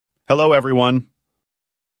Hello, everyone.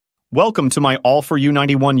 Welcome to my All for You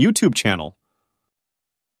 91 YouTube channel.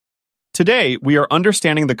 Today, we are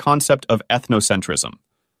understanding the concept of ethnocentrism.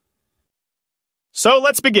 So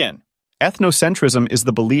let's begin. Ethnocentrism is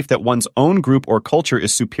the belief that one's own group or culture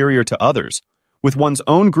is superior to others, with one's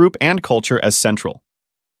own group and culture as central.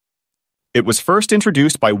 It was first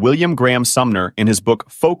introduced by William Graham Sumner in his book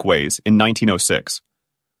Folkways in 1906.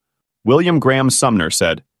 William Graham Sumner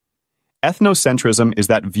said, "Ethnocentrism is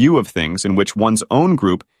that view of things in which one's own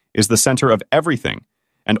group is the center of everything,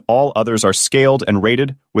 and all others are scaled and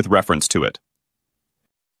rated with reference to it."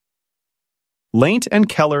 Laint and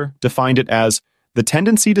Keller defined it as the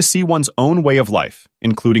tendency to see one's own way of life,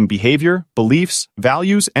 including behavior, beliefs,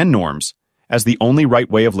 values, and norms, as the only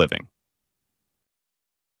right way of living.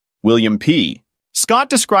 William P. Scott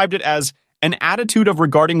described it as an attitude of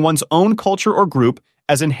regarding one's own culture or group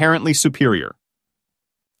as inherently superior.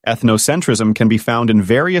 Ethnocentrism can be found in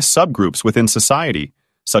various subgroups within society,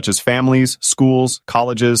 such as families, schools,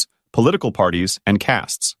 colleges, political parties, and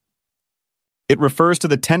castes. It refers to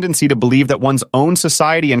the tendency to believe that one's own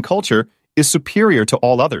society and culture is superior to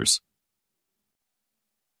all others.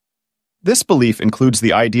 This belief includes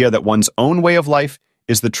the idea that one's own way of life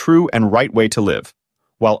is the true and right way to live,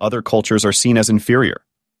 while other cultures are seen as inferior.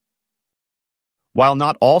 While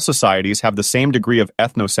not all societies have the same degree of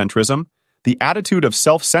ethnocentrism, the attitude of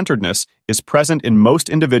self-centeredness is present in most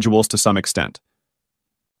individuals to some extent.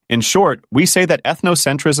 In short, we say that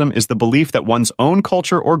ethnocentrism is the belief that one's own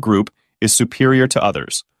culture or group is superior to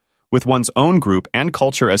others, with one's own group and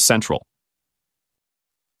culture as central.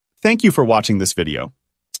 Thank you for watching this video.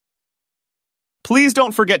 Please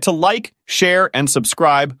don't forget to like, share, and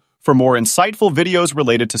subscribe for more insightful videos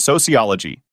related to sociology.